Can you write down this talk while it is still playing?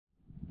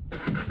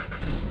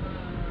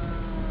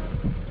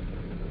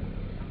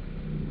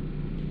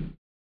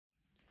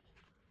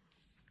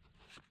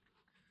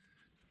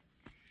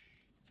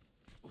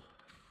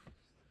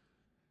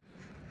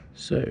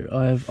So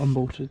I have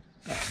unbolted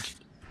that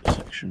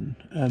section.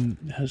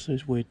 It has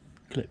those weird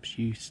clips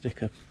you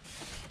stick a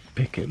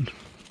pick in.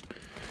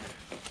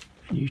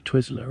 And you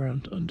twizzle it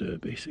around to undo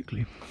it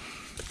basically.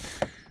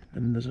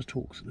 And then there's a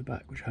Torx at the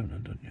back which I haven't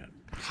undone yet.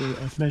 So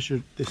I've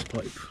measured this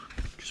pipe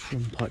just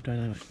from Pipe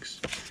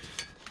Dynamics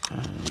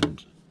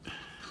and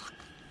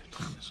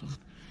turn this on.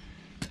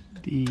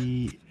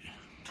 The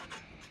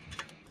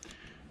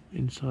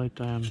inside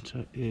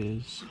diameter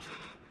is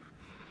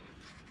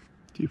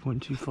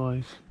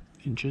 2.25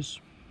 inches.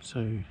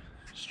 So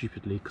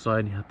stupidly, because I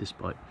only had this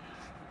pipe,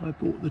 I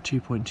bought the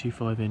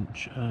 2.25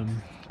 inch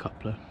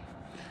coupler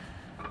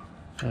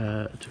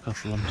to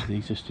couple onto the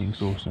existing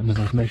exhaust, and then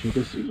I've measured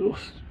this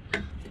exhaust,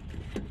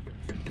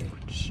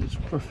 which is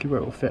roughly where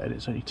it will fit, and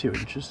it's only 2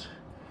 inches.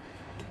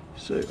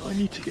 So I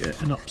need to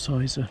get an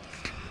upsizer.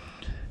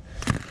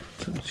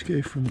 So let's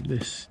go from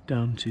this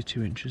down to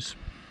 2 inches.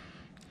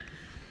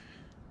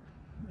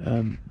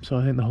 So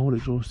I think the whole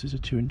exhaust is a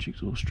 2-inch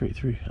exhaust straight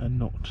through, and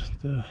not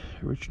the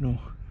original,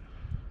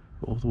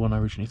 or the one I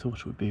originally thought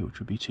it would be, which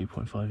would be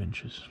 2.5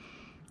 inches.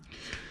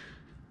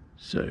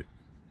 So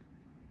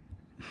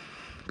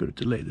I've got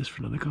to delay this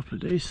for another couple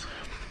of days.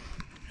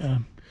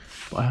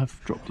 But I have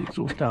dropped the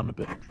exhaust down a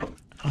bit.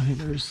 I think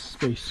there is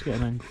space to get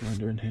an angle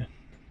grinder in here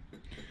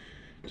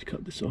to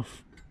cut this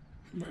off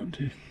around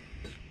here.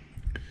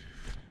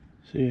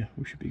 So yeah,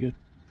 we should be good.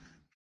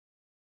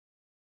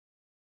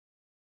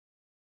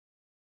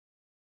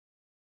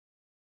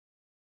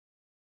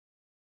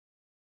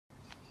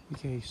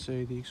 Okay,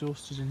 so the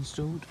exhaust is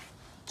installed.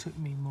 It took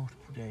me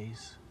multiple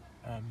days.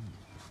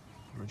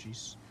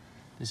 Apologies,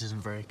 this isn't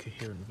a very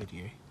coherent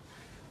video.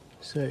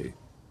 So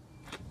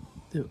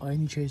I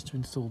only chose to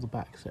install the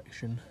back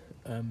section,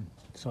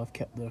 so I've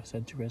kept the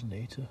centre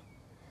resonator.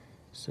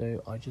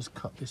 So I just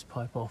cut this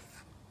pipe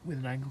off with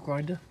an angle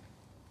grinder.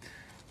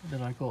 And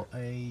then I got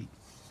a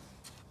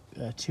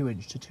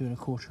 2-inch to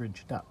 2¼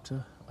 inch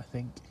adapter, I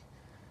think.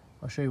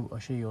 I'll show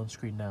you on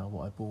screen now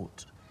what I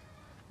bought,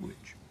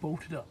 which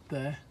bolted up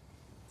there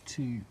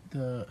to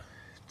the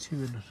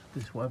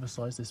whatever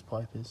size this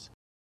pipe is.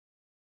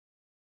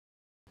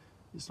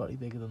 It's slightly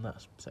bigger than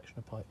that section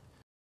of pipe.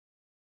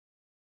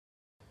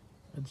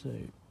 And so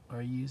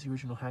I use the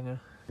original hanger.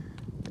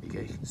 There you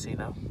go, you can see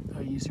now.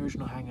 I used the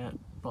original hanger,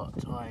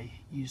 but I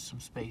used some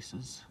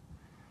spacers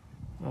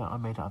I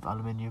made out of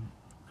aluminium,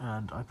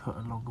 and I put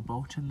a longer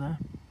bolt in there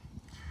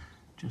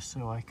just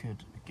so I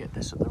could get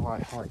this at the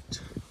right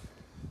height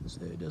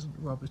so it doesn't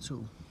rub at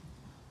all.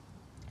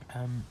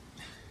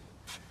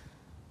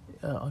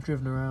 I've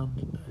driven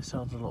around, it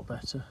sounds a lot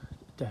better,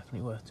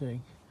 definitely worth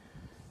doing.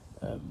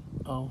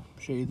 I'll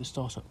show you the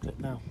startup clip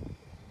now,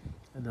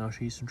 and then I'll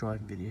show you some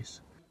driving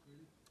videos.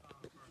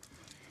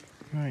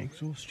 Right,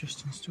 exhaust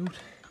just installed.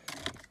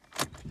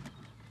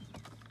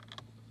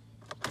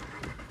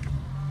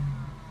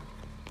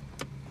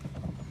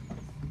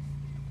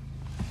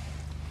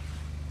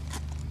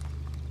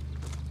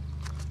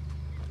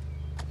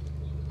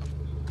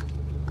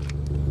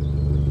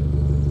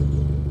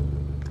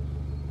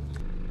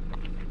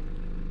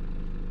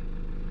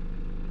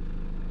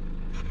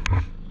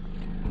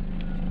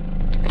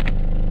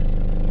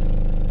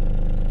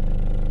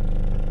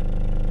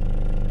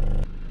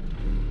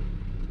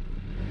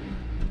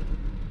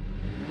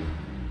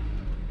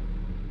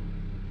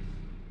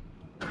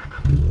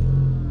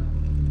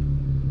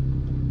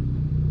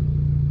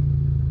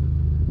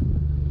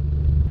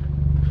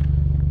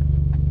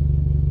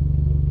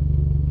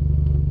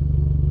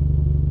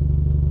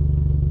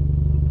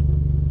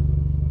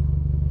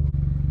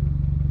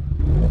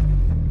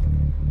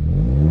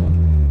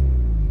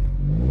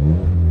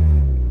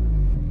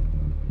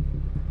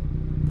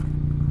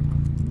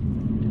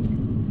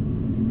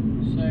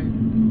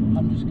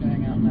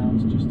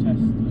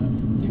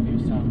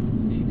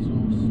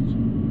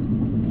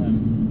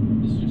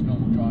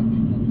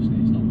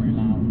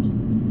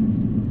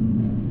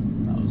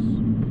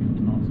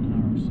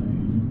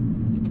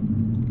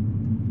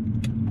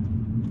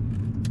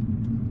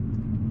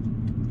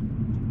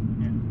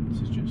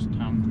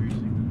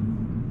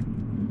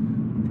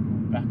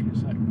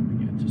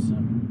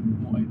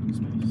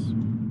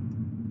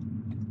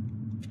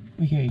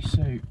 Okay,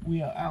 so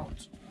we are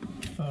out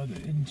further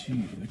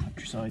into the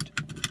countryside.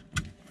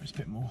 There's a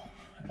bit more,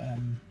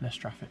 less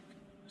traffic.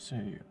 So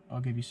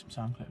I'll give you some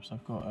sound clips.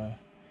 I've got a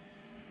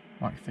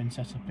microphone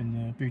set up in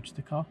the boot of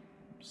the car.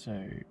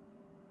 So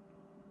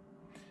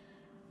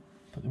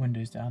put the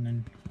windows down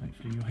and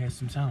hopefully you'll hear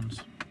some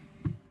sounds.